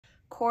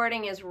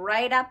Cording is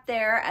right up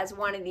there as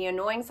one of the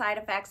annoying side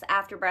effects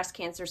after breast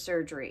cancer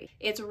surgery.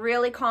 It's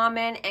really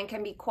common and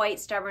can be quite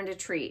stubborn to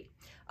treat.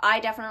 I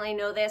definitely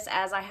know this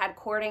as I had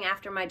cording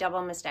after my double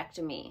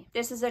mastectomy.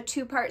 This is a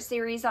two-part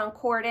series on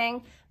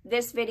cording.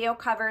 This video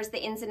covers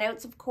the ins and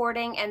outs of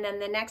cording, and then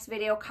the next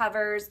video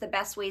covers the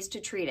best ways to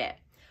treat it.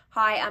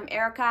 Hi, I'm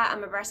Erica.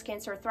 I'm a breast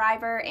cancer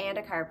thriver and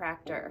a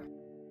chiropractor.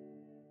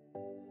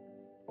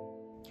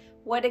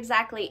 What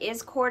exactly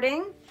is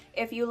cording?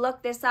 If you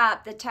look this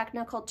up, the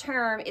technical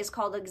term is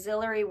called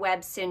Axillary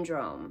Web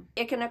Syndrome.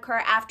 It can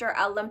occur after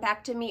a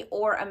lumpectomy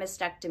or a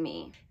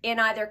mastectomy. In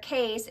either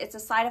case, it's a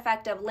side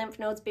effect of lymph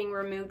nodes being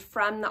removed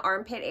from the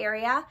armpit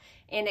area,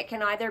 and it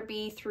can either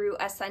be through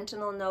a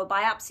sentinel node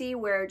biopsy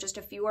where just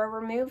a few are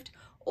removed,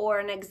 or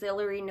an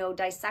axillary node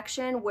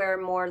dissection where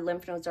more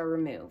lymph nodes are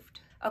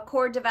removed. A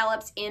cord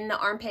develops in the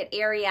armpit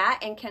area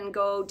and can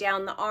go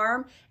down the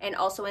arm and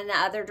also in the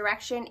other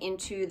direction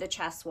into the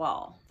chest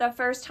wall. The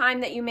first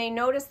time that you may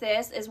notice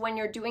this is when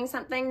you're doing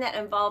something that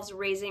involves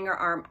raising your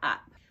arm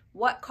up.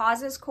 What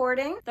causes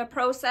cording? The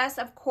process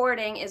of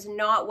cording is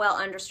not well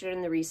understood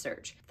in the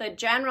research. The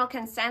general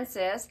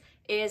consensus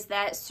is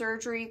that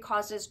surgery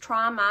causes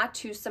trauma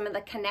to some of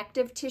the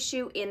connective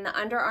tissue in the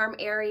underarm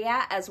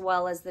area as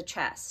well as the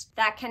chest.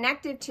 That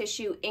connective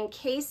tissue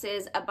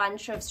encases a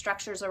bunch of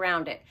structures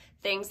around it,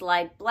 things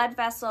like blood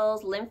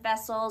vessels, lymph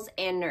vessels,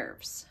 and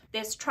nerves.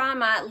 This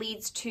trauma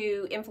leads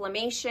to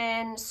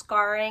inflammation,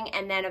 scarring,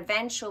 and then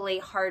eventually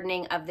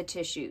hardening of the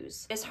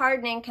tissues. This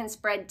hardening can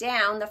spread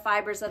down the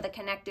fibers of the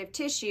connective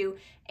tissue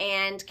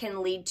and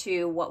can lead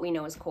to what we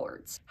know as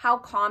cords. How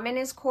common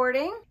is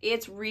cording?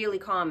 It's really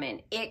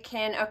common. It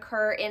can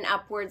occur in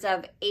upwards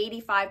of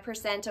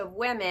 85% of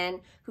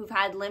women who've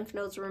had lymph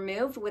nodes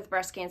removed with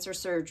breast cancer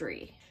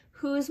surgery.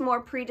 Who's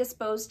more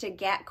predisposed to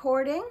get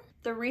cording?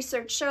 The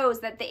research shows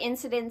that the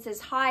incidence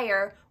is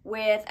higher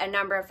with a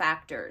number of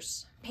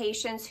factors.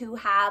 Patients who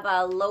have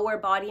a lower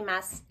body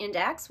mass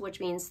index, which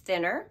means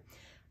thinner,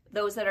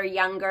 those that are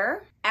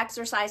younger,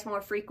 exercise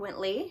more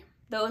frequently,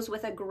 those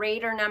with a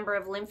greater number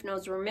of lymph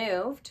nodes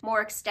removed,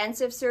 more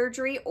extensive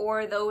surgery,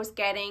 or those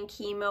getting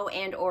chemo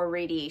and or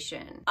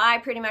radiation. I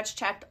pretty much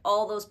checked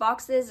all those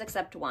boxes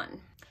except one.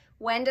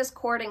 When does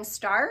cording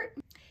start?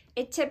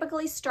 It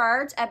typically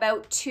starts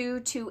about 2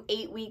 to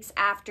 8 weeks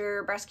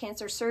after breast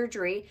cancer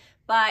surgery,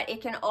 but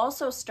it can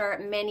also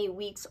start many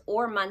weeks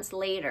or months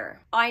later.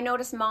 I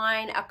noticed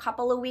mine a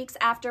couple of weeks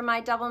after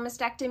my double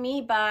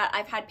mastectomy, but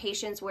I've had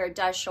patients where it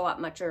does show up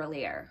much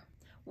earlier.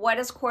 What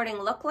does cording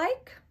look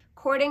like?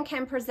 Cording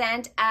can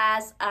present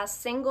as a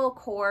single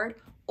cord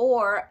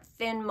or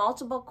thin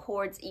multiple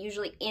cords,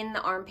 usually in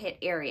the armpit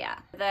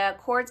area. The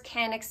cords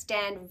can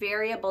extend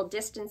variable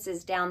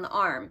distances down the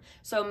arm.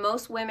 So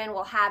most women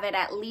will have it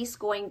at least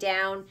going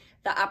down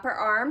the upper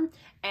arm,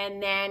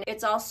 and then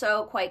it's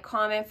also quite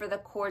common for the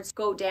cords to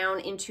go down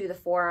into the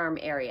forearm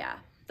area.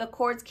 The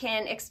cords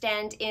can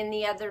extend in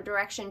the other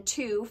direction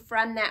too,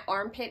 from that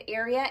armpit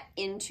area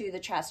into the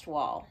chest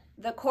wall.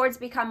 The cords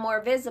become more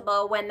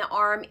visible when the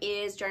arm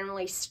is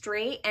generally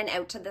straight and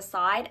out to the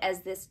side,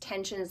 as this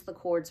tensions the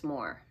cords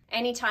more.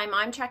 Anytime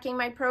I'm checking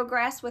my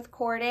progress with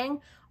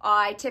cording,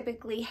 I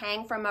typically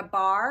hang from a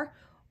bar,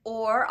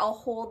 or I'll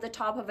hold the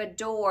top of a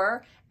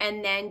door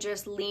and then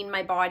just lean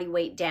my body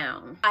weight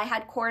down. I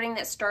had cording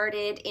that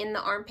started in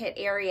the armpit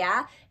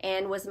area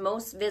and was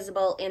most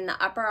visible in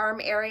the upper arm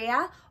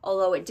area,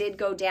 although it did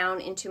go down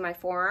into my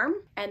forearm,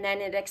 and then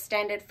it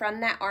extended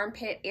from that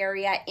armpit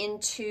area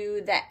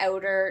into the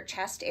outer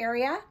chest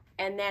area.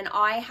 And then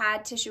I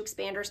had tissue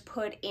expanders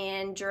put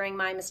in during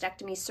my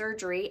mastectomy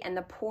surgery, and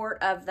the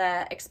port of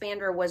the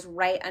expander was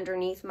right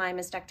underneath my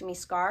mastectomy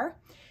scar.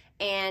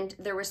 And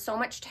there was so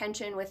much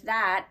tension with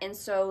that, and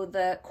so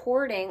the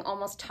cording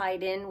almost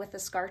tied in with the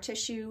scar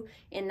tissue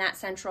in that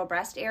central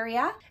breast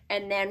area.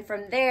 And then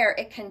from there,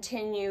 it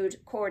continued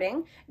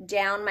cording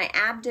down my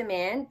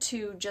abdomen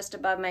to just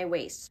above my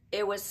waist.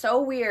 It was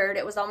so weird.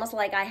 It was almost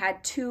like I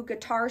had two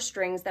guitar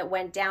strings that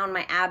went down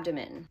my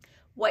abdomen.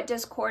 What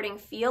does cording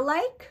feel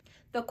like?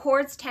 The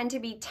cords tend to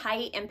be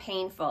tight and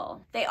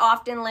painful. They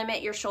often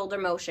limit your shoulder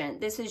motion.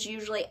 This is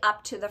usually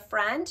up to the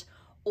front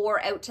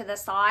or out to the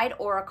side,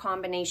 or a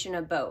combination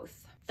of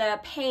both. The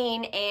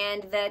pain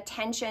and the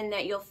tension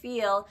that you'll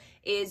feel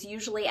is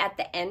usually at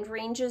the end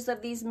ranges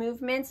of these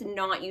movements,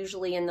 not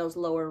usually in those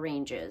lower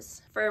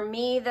ranges. For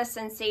me, the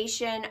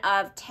sensation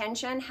of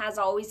tension has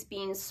always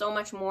been so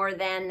much more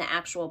than the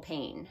actual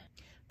pain.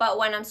 But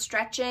when I'm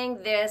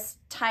stretching, this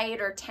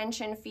tight or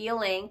tension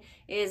feeling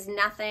is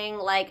nothing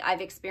like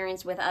I've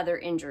experienced with other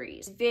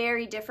injuries.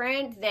 Very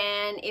different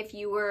than if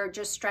you were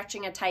just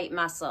stretching a tight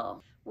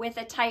muscle. With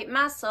a tight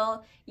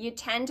muscle, you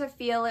tend to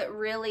feel it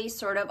really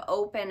sort of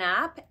open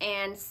up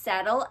and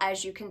settle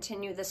as you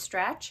continue the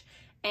stretch.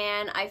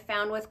 And I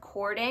found with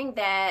cording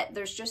that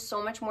there's just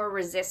so much more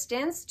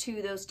resistance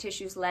to those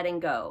tissues letting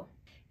go.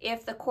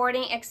 If the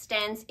cording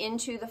extends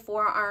into the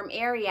forearm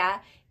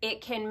area, it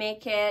can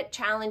make it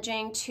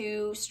challenging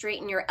to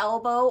straighten your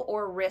elbow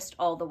or wrist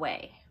all the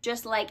way.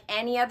 Just like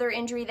any other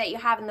injury that you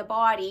have in the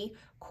body,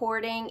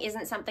 cording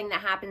isn't something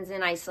that happens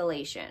in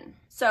isolation.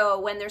 So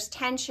when there's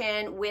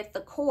tension with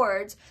the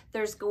cords,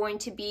 there's going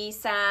to be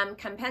some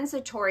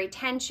compensatory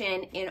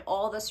tension in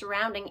all the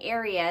surrounding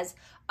areas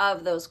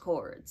of those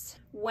cords.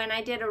 When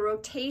I did a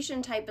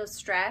rotation type of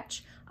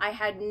stretch, I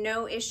had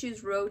no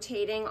issues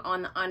rotating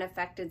on the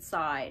unaffected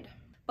side.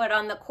 But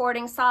on the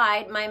cording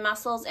side, my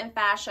muscles and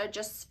fascia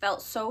just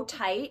felt so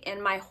tight in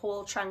my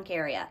whole trunk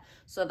area.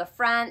 So the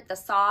front, the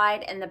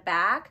side, and the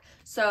back,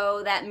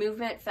 so that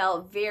movement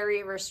felt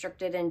very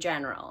restricted in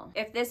general.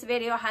 If this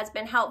video has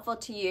been helpful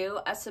to you,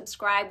 a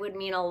subscribe would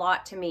mean a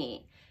lot to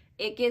me.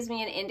 It gives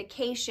me an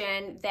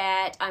indication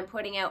that I'm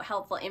putting out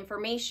helpful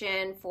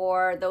information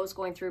for those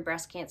going through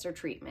breast cancer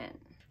treatment.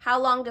 How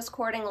long does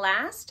cording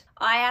last?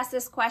 I asked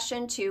this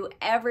question to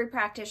every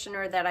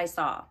practitioner that I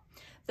saw.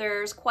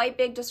 There's quite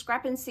big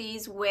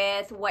discrepancies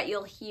with what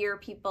you'll hear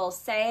people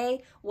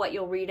say, what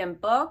you'll read in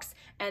books,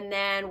 and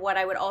then what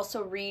I would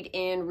also read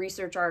in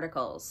research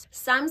articles.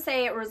 Some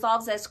say it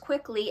resolves as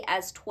quickly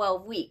as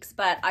 12 weeks,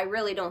 but I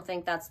really don't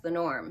think that's the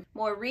norm.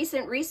 More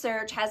recent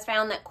research has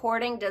found that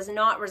cording does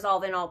not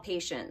resolve in all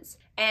patients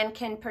and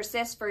can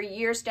persist for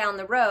years down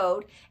the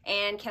road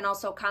and can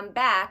also come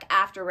back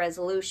after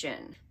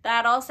resolution.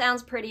 That all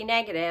sounds pretty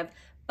negative,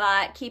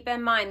 but keep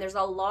in mind, there's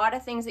a lot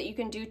of things that you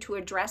can do to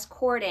address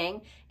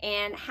cording,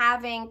 and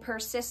having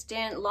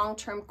persistent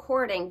long-term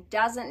cording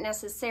doesn't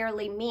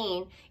necessarily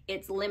mean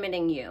it's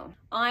limiting you.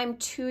 I'm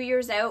 2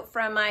 years out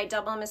from my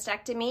double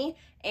mastectomy,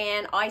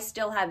 and I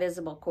still have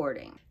visible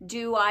cording.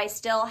 Do I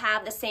still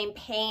have the same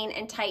pain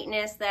and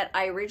tightness that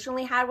I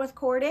originally had with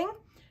cording?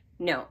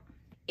 No.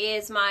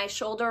 Is my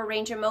shoulder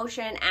range of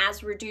motion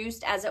as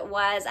reduced as it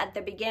was at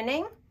the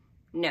beginning?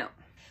 No.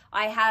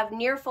 I have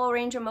near full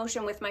range of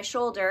motion with my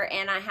shoulder,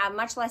 and I have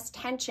much less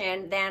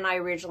tension than I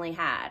originally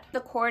had. The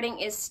cording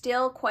is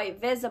still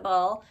quite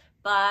visible,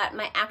 but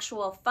my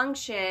actual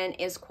function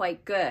is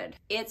quite good.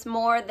 It's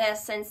more the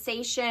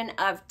sensation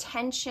of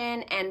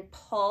tension and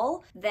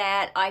pull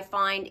that I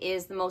find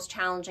is the most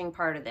challenging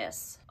part of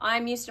this.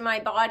 I'm used to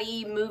my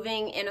body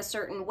moving in a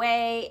certain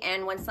way,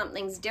 and when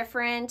something's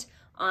different,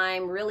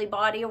 I'm really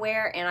body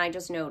aware and I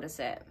just notice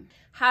it.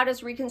 How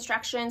does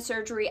reconstruction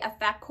surgery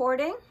affect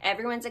cording?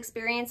 Everyone's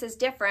experience is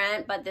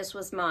different, but this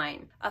was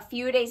mine. A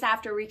few days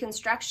after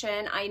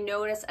reconstruction, I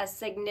noticed a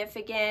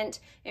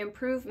significant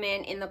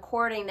improvement in the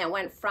cording that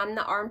went from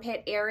the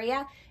armpit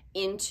area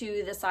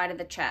into the side of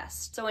the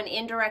chest. So an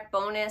indirect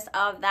bonus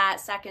of that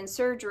second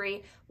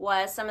surgery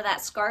was some of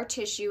that scar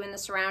tissue in the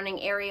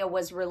surrounding area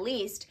was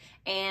released,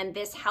 and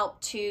this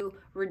helped to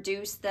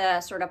reduce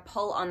the sort of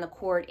pull on the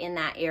cord in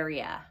that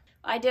area.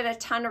 I did a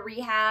ton of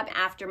rehab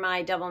after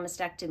my double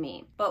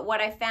mastectomy, but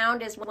what I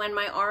found is when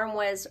my arm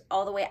was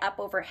all the way up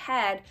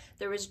overhead,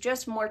 there was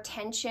just more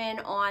tension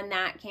on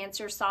that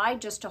cancer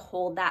side just to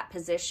hold that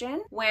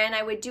position. When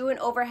I would do an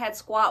overhead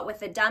squat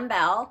with a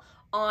dumbbell,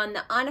 on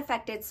the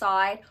unaffected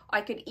side, I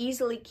could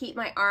easily keep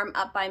my arm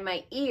up by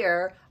my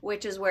ear,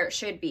 which is where it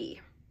should be.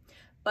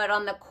 But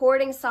on the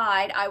cording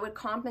side, I would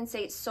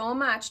compensate so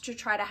much to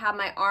try to have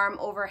my arm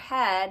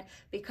overhead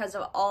because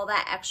of all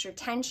that extra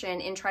tension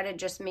and try to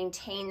just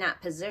maintain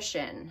that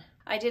position.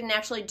 I didn't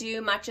actually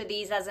do much of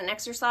these as an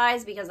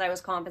exercise because I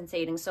was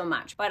compensating so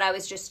much, but I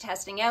was just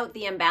testing out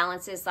the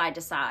imbalances side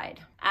to side.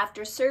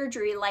 After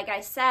surgery, like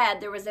I said,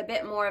 there was a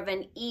bit more of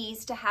an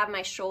ease to have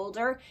my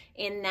shoulder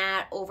in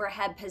that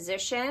overhead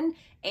position,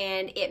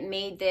 and it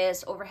made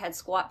this overhead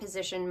squat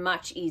position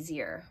much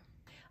easier.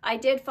 I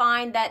did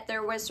find that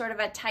there was sort of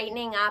a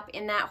tightening up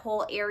in that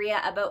whole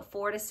area about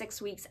 4 to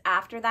 6 weeks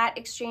after that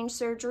exchange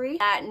surgery.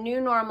 That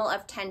new normal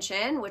of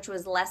tension, which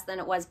was less than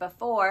it was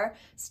before,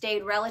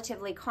 stayed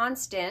relatively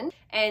constant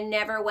and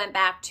never went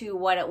back to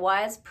what it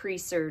was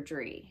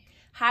pre-surgery.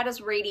 How does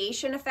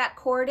radiation affect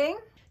cording?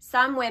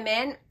 Some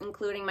women,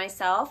 including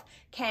myself,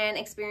 can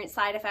experience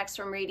side effects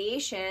from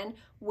radiation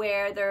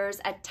where there's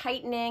a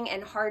tightening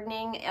and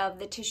hardening of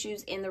the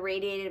tissues in the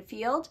radiated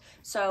field,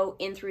 so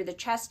in through the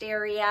chest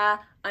area,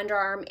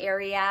 underarm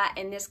area,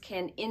 and this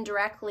can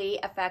indirectly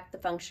affect the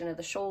function of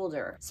the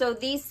shoulder. So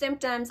these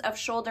symptoms of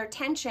shoulder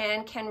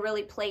tension can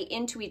really play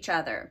into each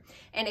other,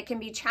 and it can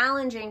be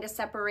challenging to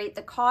separate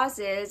the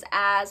causes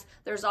as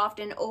there's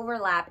often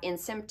overlap in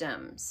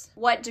symptoms.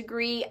 What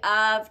degree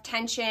of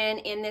tension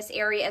in this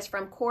area is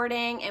from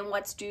cording and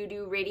what's due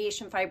to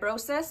radiation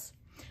fibrosis?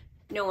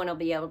 No one will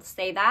be able to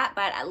say that,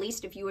 but at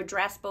least if you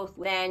address both,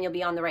 then you'll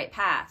be on the right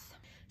path.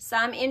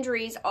 Some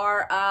injuries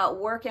are a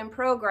work in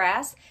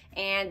progress,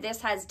 and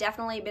this has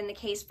definitely been the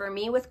case for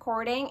me with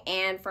cording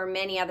and for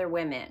many other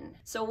women.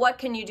 So what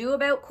can you do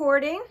about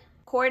cording?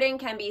 Cording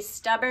can be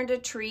stubborn to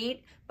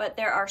treat, but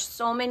there are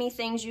so many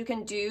things you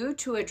can do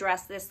to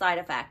address this side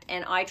effect,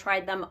 and I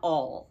tried them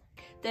all.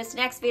 This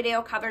next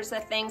video covers the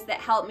things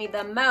that helped me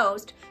the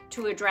most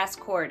to address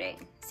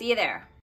cording. See you there.